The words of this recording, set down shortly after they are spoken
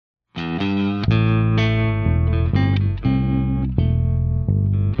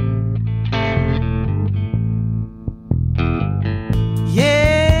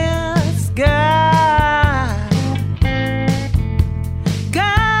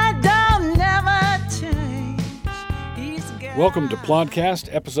Welcome to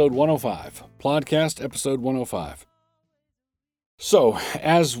Plodcast, episode 105. Plodcast, episode 105. So,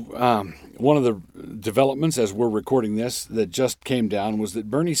 as one of the developments as we're recording this that just came down was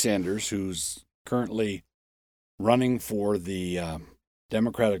that Bernie Sanders, who's currently running for the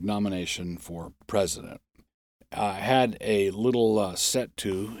Democratic nomination for president, had a little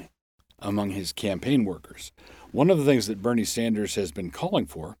set-to among his campaign workers. One of the things that Bernie Sanders has been calling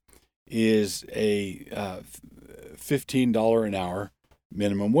for is a $15 an hour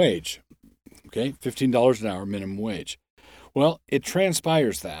minimum wage. Okay, $15 an hour minimum wage. Well, it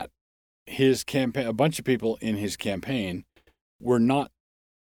transpires that his campaign, a bunch of people in his campaign were not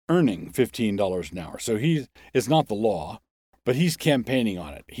earning $15 an hour. So it's not the law, but he's campaigning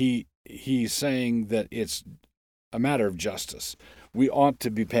on it. He's saying that it's a matter of justice. We ought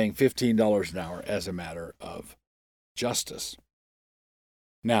to be paying $15 an hour as a matter of justice.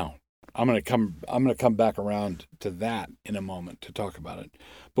 Now, I'm going to come back around to that in a moment to talk about it.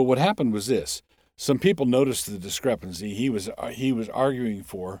 But what happened was this: some people noticed the discrepancy. He was arguing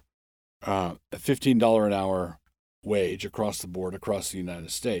for a $15 an hour wage across the board across the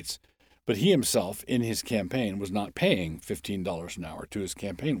United States, but he himself in his campaign was not paying $15 an hour to his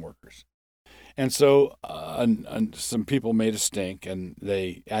campaign workers. And so some people made a stink and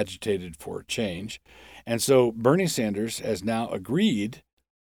they agitated for change. And so Bernie Sanders has now agreed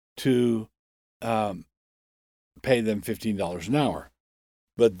to pay them $15 an hour.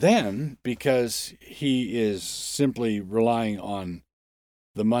 But then, because he is simply relying on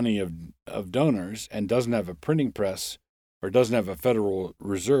the money of donors and doesn't have a printing press or doesn't have a Federal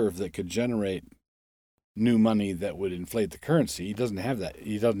Reserve that could generate new money that would inflate the currency, he doesn't have that.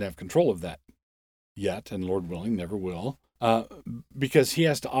 He doesn't have control of that yet, and Lord willing, never will, because he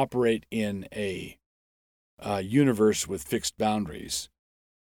has to operate in a universe with fixed boundaries.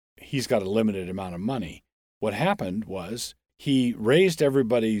 He's got a limited amount of money. What happened was he raised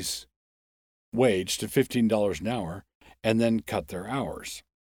everybody's wage to $15 an hour and then cut their hours.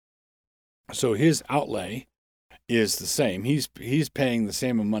 So his outlay is the same. He's paying the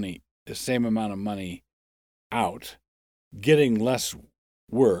same amount of money out, getting less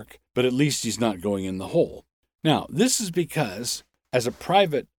work, but at least he's not going in the hole. Now, this is because as a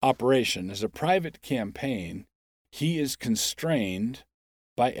private operation, as a private campaign, he is constrained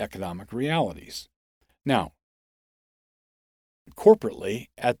by economic realities. Now, corporately,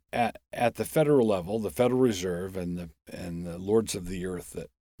 at the federal level, the Federal Reserve and the lords of the earth that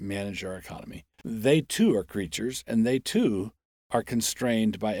manage our economy, they too are creatures, and they too are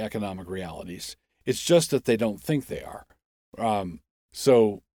constrained by economic realities. It's just that they don't think they are.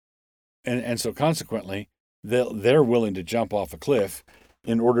 So consequently, they're willing to jump off a cliff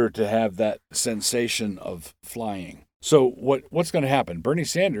in order to have that sensation of flying. So what's going to happen? Bernie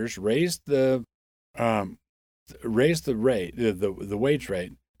Sanders raised the rate, the wage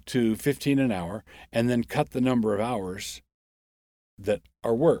rate to $15 an hour, and then cut the number of hours that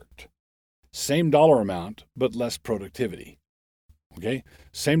are worked. Same dollar amount, but less productivity. Okay,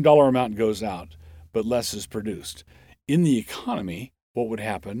 same dollar amount goes out, but less is produced. In the economy, what would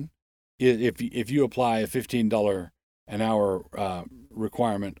happen is if you apply a $15 an hour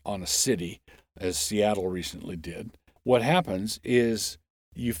requirement on a city, as Seattle recently did, what happens is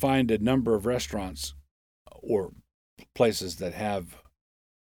you find a number of restaurants or places that have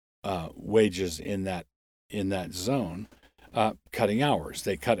wages in that zone cutting hours.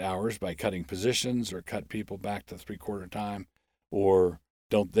 They cut hours by cutting positions or cut people back to 3/4 time, or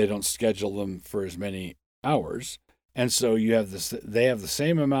they don't schedule them for as many hours. And so you have this. They have the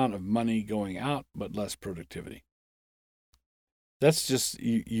same amount of money going out, but less productivity. That's just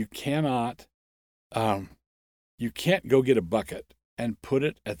you cannot. You can't go get a bucket and put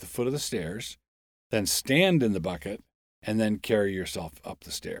it at the foot of the stairs, then stand in the bucket, and then carry yourself up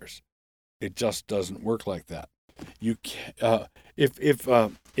the stairs. It just doesn't work like that. You can, if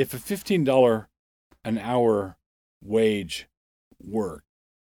a $15 an hour wage work,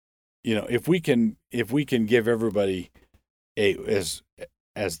 if we can give everybody as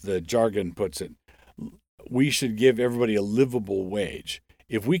the jargon puts it, we should give everybody a livable wage.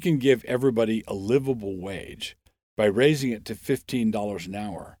 If we can give everybody a livable wage by raising it to $15 an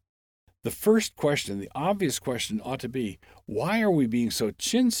hour, the first question, the obvious question ought to be, why are we being so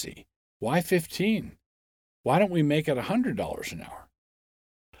chintzy? Why 15? Why don't we make it $100 an hour?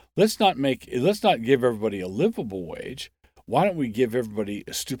 Let's not give everybody a livable wage. Why don't we give everybody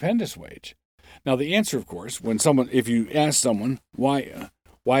a stupendous wage? Now, the answer, of course, if you ask someone, why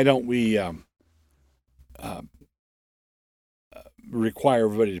don't we require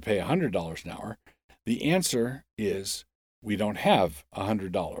everybody to pay $100 an hour? The answer is we don't have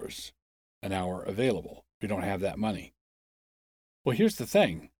 $100 an hour available. We don't have that money. Well, here's the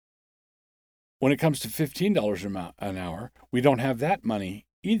thing. When it comes to $15 an hour, we don't have that money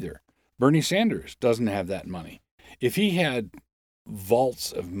either. Bernie Sanders doesn't have that money. If he had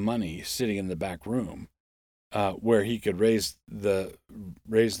vaults of money sitting in the back room where he could raise the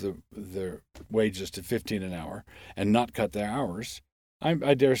wages to $15 an hour and not cut their hours,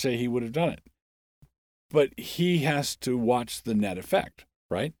 I dare say he would have done it. But he has to watch the net effect,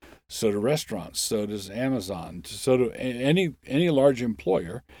 right? So do restaurants, so does Amazon, so do any large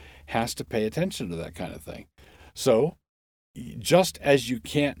employer has to pay attention to that kind of thing. So just as you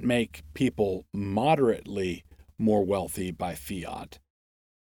can't make people moderately more wealthy by fiat,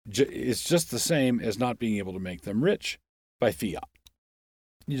 it's just the same as not being able to make them rich by fiat.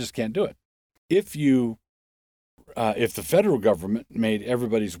 You just can't do it. If the federal government made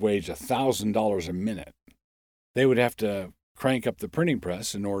everybody's wage $1,000 a minute, they would have to crank up the printing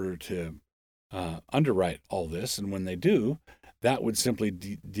press in order to underwrite all this. And when they do, that would simply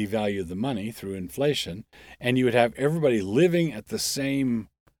devalue the money through inflation. And you would have everybody living at the same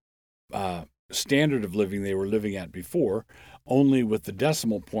standard of living they were living at before, only with the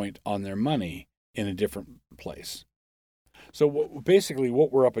decimal point on their money in a different place. So basically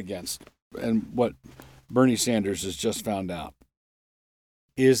what we're up against, and what Bernie Sanders has just found out,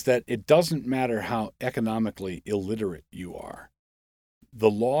 is that it doesn't matter how economically illiterate you are. The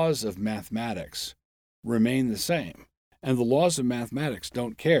laws of mathematics remain the same, and the laws of mathematics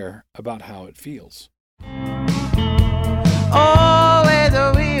don't care about how it feels. Oh, where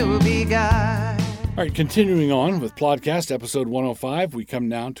the will be God. All right, continuing on with Plodcast, episode 105, we come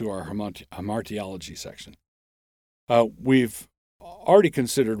down to our hamartiology section. We've already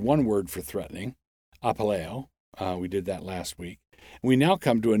considered one word for threatening, apelei. We did that last week. We now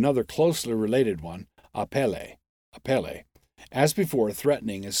come to another closely related one, Apelei. As before,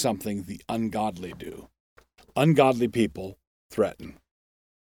 threatening is something the ungodly do. Ungodly people threaten.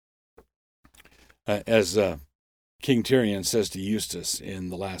 As King Tyrion says to Eustace in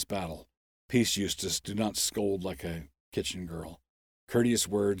the last battle, "Peace, Eustace, do not scold like a kitchen girl. Courteous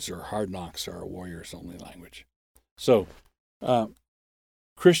words or hard knocks are a warrior's only language." So,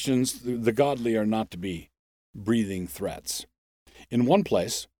 Christians, the godly, are not to be breathing threats. In one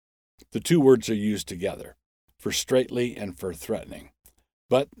place, the two words are used together, for straitly and for threatening.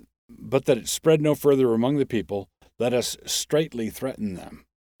 But that it spread no further among the people, let us straitly threaten them,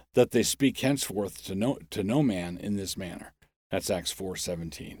 that they speak henceforth to no man in this manner. That's Acts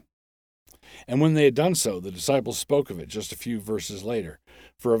 4:17. And when they had done so, the disciples spoke of it just a few verses later.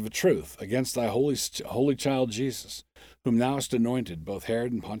 For of a truth, against thy holy child Jesus, whom thou hast anointed, both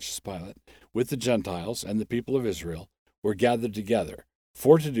Herod and Pontius Pilate, with the Gentiles and the people of Israel, were gathered together,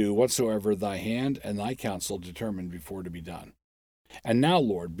 for to do whatsoever thy hand and thy counsel determined before to be done. And now,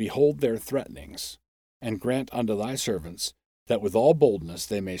 Lord, behold their threatenings, and grant unto thy servants that with all boldness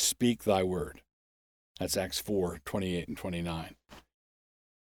they may speak thy word. That's Acts 4:28 and 29.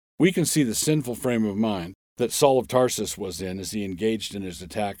 We can see the sinful frame of mind that Saul of Tarsus was in as he engaged in his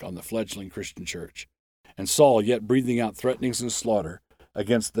attack on the fledgling Christian church. And Saul, yet breathing out threatenings and slaughter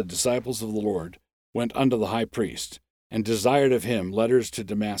against the disciples of the Lord, went unto the high priest, and desired of him letters to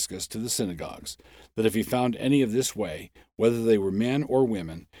Damascus to the synagogues, that if he found any of this way, whether they were men or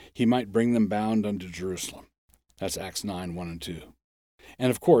women, he might bring them bound unto Jerusalem. That's Acts 9:1 and 2.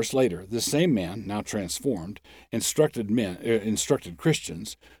 And of course, later, this same man, now transformed, instructed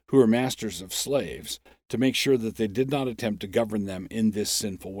Christians who were masters of slaves to make sure that they did not attempt to govern them in this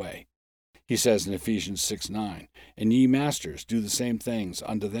sinful way. He says in Ephesians 6:9, "And ye masters, do the same things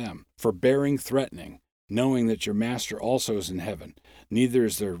unto them, forbearing threatening, knowing that your master also is in heaven. Neither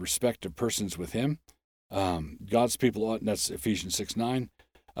is there respect of persons with him." God's people ought, that's Ephesians 6:9,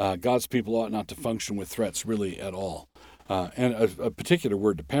 God's people ought not to function with threats really at all. And a particular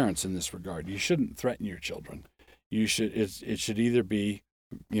word to parents in this regard: you shouldn't threaten your children. It should either be,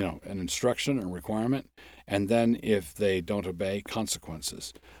 an instruction or requirement, and then if they don't obey,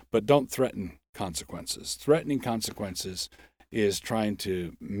 consequences. But don't threaten consequences. Threatening consequences is trying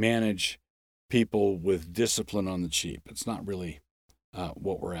to manage people with discipline on the cheap. It's not really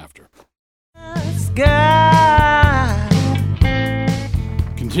what we're after.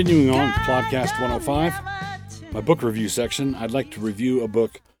 Continuing on with Plodcast 105, my book review section, I'd like to review a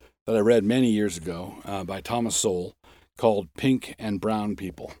book that I read many years ago by Thomas Sowell called Pink and Brown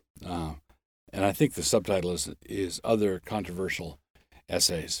People. And I think the subtitle is Other Controversial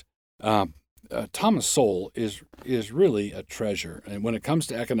Essays. Thomas Sowell is really a treasure. And when it comes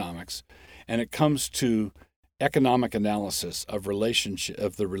to economics, and it comes to economic analysis of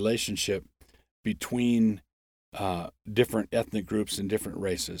the relationship between different ethnic groups and different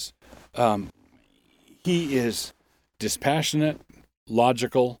races, he is dispassionate.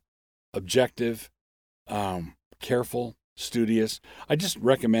 logical, objective, careful, studious. I just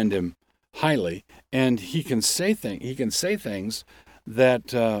recommend him highly, and he can say things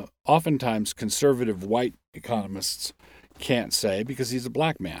that oftentimes conservative white economists can't say because he's a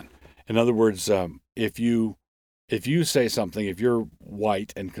black man. In other words, if you say something, if you're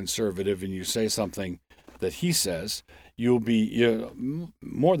white and conservative and you say something that he says, you'll be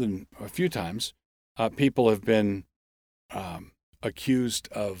more than a few times. People have been accused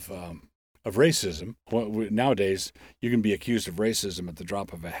of racism. Nowadays, you can be accused of racism at the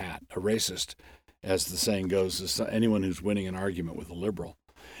drop of a hat. A racist, as the saying goes, is anyone who's winning an argument with a liberal.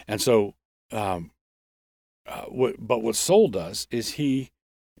 And so, what Sowell does is he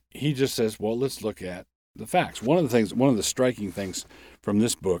just says, well, let's look at the facts. One of the striking things from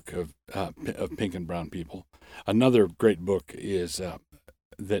this book of Pink and Brown People, another great book is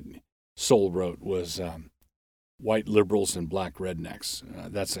that Sowell wrote was White Liberals and Black Rednecks.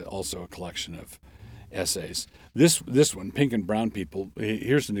 That's also a collection of essays. This one, Pink and Brown People,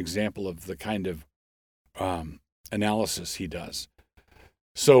 here's an example of the kind of analysis he does.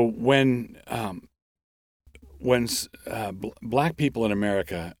 So when black people in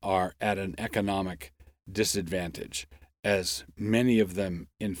America are at an economic disadvantage, as many of them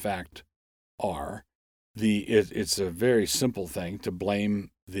in fact are, it's a very simple thing to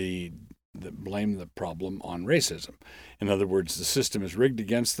blame the problem on racism. In other words, the system is rigged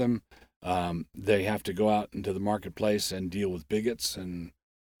against them. They have to go out into the marketplace and deal with bigots and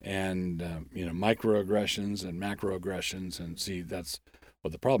microaggressions and macroaggressions, and see that's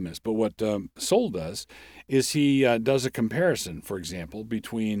what the problem is. But what Sowell does is he does a comparison, for example,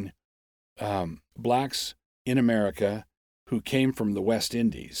 between blacks in America who came from the West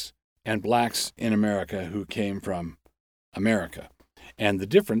Indies and blacks in America who came from America, and the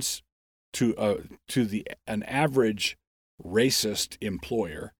difference to an average racist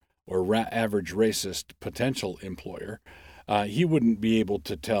employer or average racist potential employer, he wouldn't be able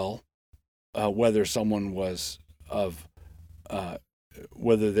to tell whether someone was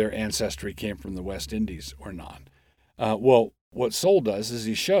whether their ancestry came from the West Indies or not. Well, what Sowell does is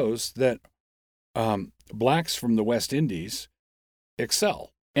he shows that blacks from the West Indies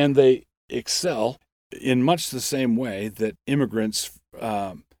excel, and they excel in much the same way that immigrants,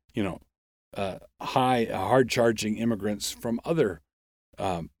 hard-charging immigrants from other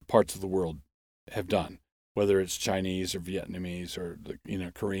parts of the world have done, whether it's Chinese or Vietnamese or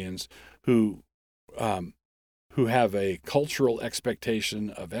Koreans who have a cultural expectation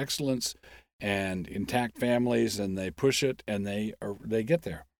of excellence and intact families, and they push it, and they get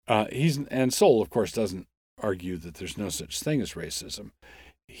there. And Sowell, of course, doesn't argue that there's no such thing as racism.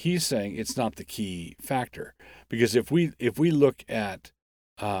 He's saying it's not the key factor, because if we look at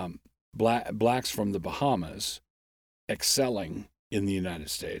blacks from the Bahamas excelling in the United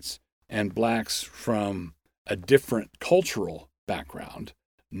States and blacks from a different cultural background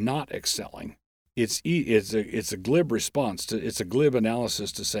not excelling, it's a glib response to it's a glib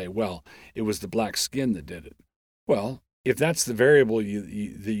analysis to say, well, it was the black skin that did it. Well, if that's the variable that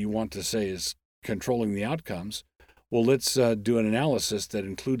you want to say is controlling the outcomes, well, let's do an analysis that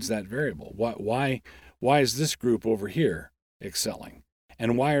includes that variable. Why is this group over here excelling?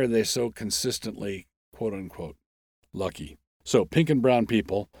 And why are they so consistently, quote unquote, lucky? So Pink and Brown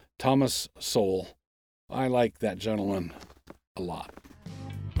People, Thomas Sowell, I like that gentleman a lot.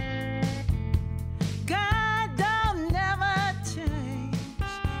 God don't never change.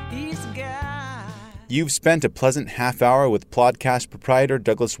 He's God. You've spent a pleasant half hour with Plodcast proprietor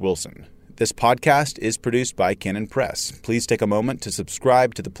Douglas Wilson. This podcast is produced by Canon Press. Please take a moment to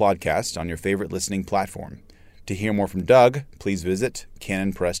subscribe to the Plodcast on your favorite listening platform. To hear more from Doug, please visit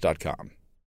canonpress.com.